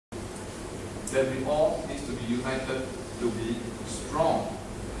that we all need to be united to be strong.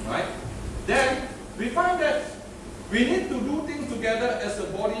 Right? Then we find that we need to do things together as a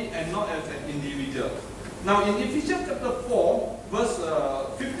body and not as an individual. Now in Ephesians chapter 4, verse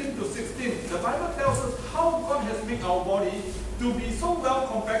 15 to 16, the Bible tells us how God has made our body to be so well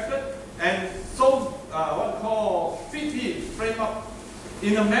compacted and so fitly framed up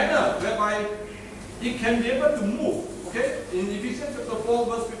in a manner whereby it can be able to move. Okay? In Ephesians chapter 4,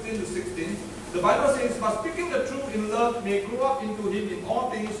 verse 15 to 16, the Bible says, "But speaking the truth in love may grow up into him in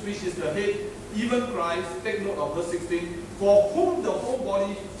all things, which is the head, even Christ." Take note of verse 16. "For whom the whole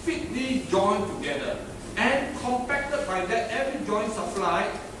body fitly joined together, and compacted by that every joint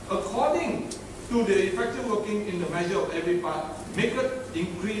supplied, according to the effective working in the measure of every part, maketh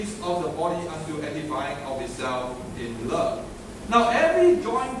increase of the body unto edifying of itself in love." Now every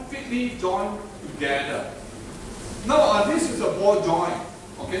joint fitly joined together. Now this is a ball joint.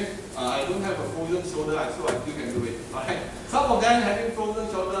 Okay, I don't have a frozen shoulder, so I still can do it. Alright, some of them having frozen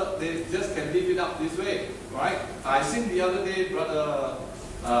shoulder, they just can lift it up this way. Right? I seen the other day, one of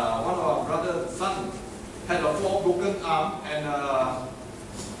our brother's son had a broken arm, and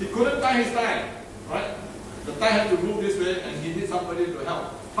he couldn't tie his tie. Right? The tie had to move this way, and he needed somebody to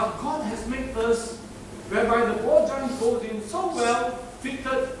help. But God has made us whereby the ball joint goes in so well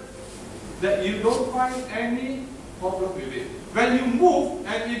fitted that you don't find any problem with it. When you move,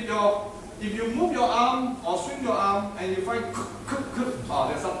 and if you move your arm or swing your arm and you find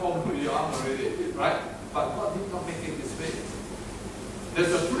there's some problem with your arm already, right? But God did not make it this way.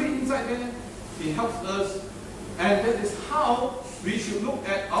 There's a tree inside there. He helps us, and that is how we should look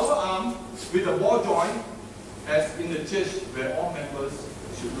at our arm with a ball joint, as in the church where all members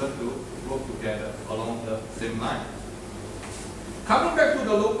should learn to work together along the same line. Coming back to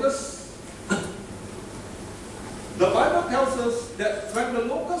the locust, the Bible tells us that when the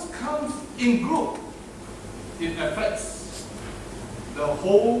locust comes in group, it affects the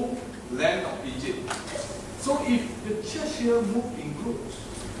whole land of Egypt. So if the church here moves in groups,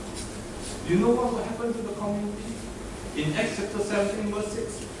 you know what will happen to the community? In Acts chapter 17 verse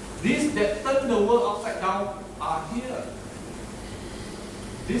 6, these that turn the world upside down are here.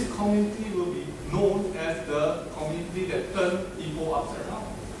 This community will be known as the community that turned Ipoh upside down,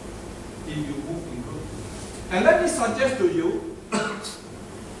 if you move in groups. And let me suggest to you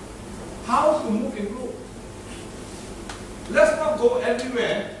how to move in group. Let's not go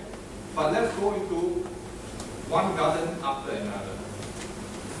everywhere, but let's go into one garden after another.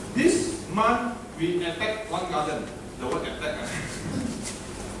 This month we attack one garden. The word attack.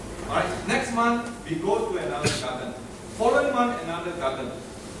 Alright, next month we go to another garden. Following month another garden.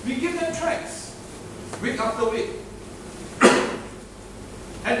 We give them tracks, week after week.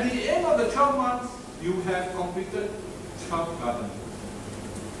 At the end of the 12 months, you have completed 12 gardens.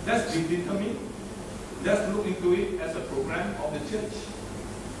 Let's be determined. Let's look into it as a program of the church.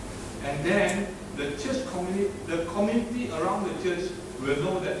 And then the church community, the community around the church will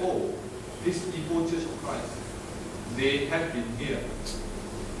know that, oh, this Ipoh Church of Christ, they have been here.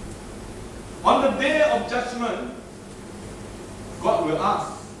 On the day of judgment, God will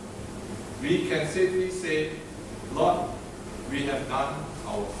ask. We can safely say, Lord, we have done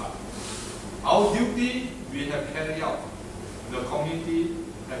our part. Our duty we have carried out. The community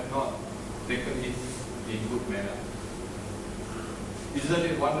have not taken it in good manner. Isn't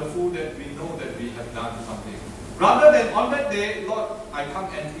it wonderful that we know that we have done something? Rather than on that day, Lord, I come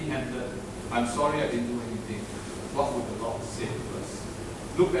empty-handed. I'm sorry I didn't do anything. What would the Lord say to us?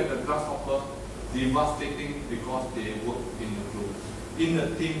 Look at the grasshopper, devastating because they work in the group, in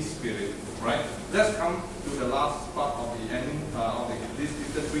the team spirit. Right? Let's come to the last part of the ending of this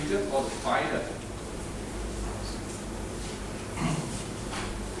little creature called the spider.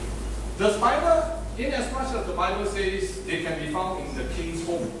 The spider, in as much as the Bible says they can be found in the king's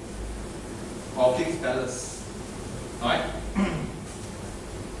home or king's palace. Right?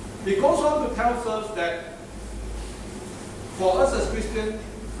 It goes on to tell us that for us as Christians,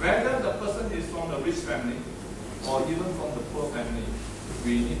 whether the person is from the rich family or even from the poor family,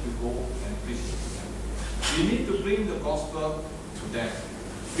 we need to go and preach to them. We need to bring the gospel to them.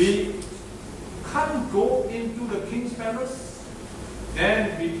 We can't go into the king's palace,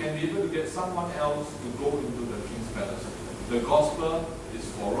 then we can be able to get someone else to go into the king's palace. The gospel is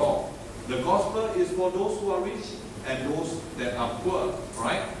for all. The gospel is for those who are rich and those that are poor.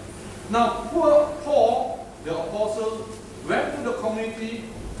 Right? Now, Paul, the apostle, went to the community,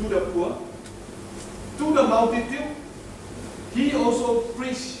 to the poor, to the multitude. He also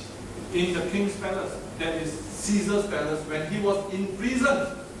preached in the king's palace, that is Caesar's palace. When he was in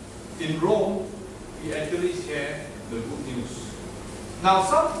prison in Rome, he actually shared the good news. Now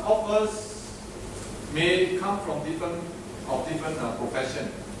some of us may come from different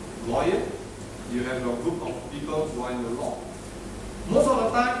profession. Lawyer, you have your group of people who are in the law. Most of the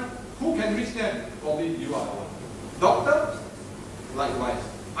time, who can reach them? Probably you are the one. Doctor, likewise.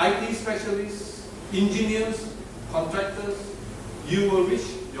 IT specialists, engineers, contractors, you will reach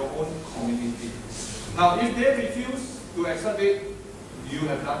your own community. Now, if they refuse to accept it, you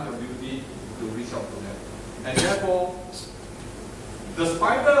have done your duty to reach out to them. And therefore, the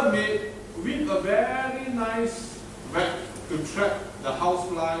spider may weave a very nice web to trap the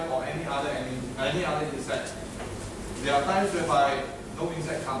housefly or any other insect. There are times whereby no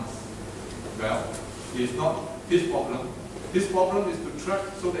insect comes. Well, it's not his problem. His problem is to trap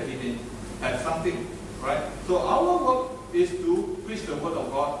so that he can have something, right? So our work is to preach the word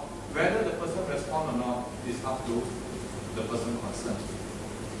of God. Whether the person responds or not is up to the person concerned.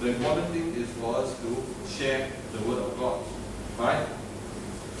 The important thing is for us to share the word of God, right?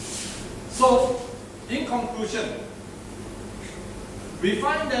 So, in conclusion, we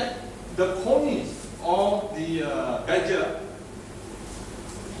find that the conies or the badger,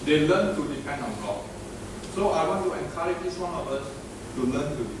 they learn to depend on God. So I want to encourage each one of us to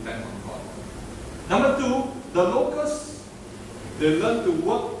learn to depend on God. Number two, the locusts, they learn to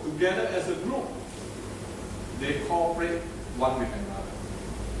work together as a group. They cooperate one with another.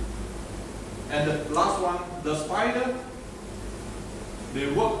 And the last one, the spider, they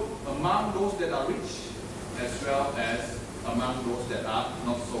work among those that are rich as well as among those that are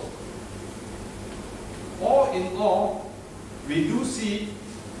not so. All in all, we do see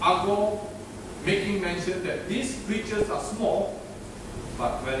Ipoh making mention that these creatures are small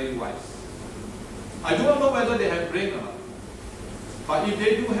but very wise. I do not know whether they have brain or not, but if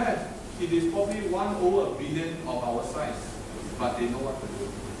they do have, it is probably 1 over a billion of our size, but they know what to do.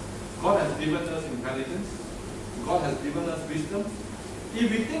 God has given us intelligence. God has given us wisdom.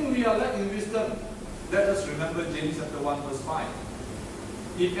 If we think we are lacking wisdom, let us remember James chapter 1 verse 5.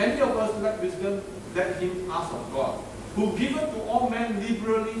 If any of us lack wisdom, let him ask of God, who giveth to all men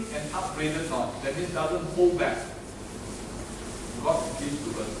liberally and upbraideth not. That means doesn't hold back. God gives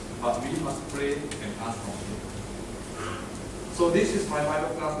to us, but we must pray and ask from him. So this is my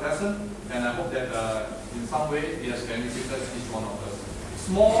Bible class lesson, and I hope that in some way it has benefited each one of us.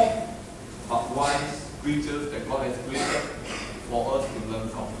 Small but wise creatures that God has created for us to learn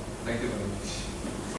from. Thank you very much.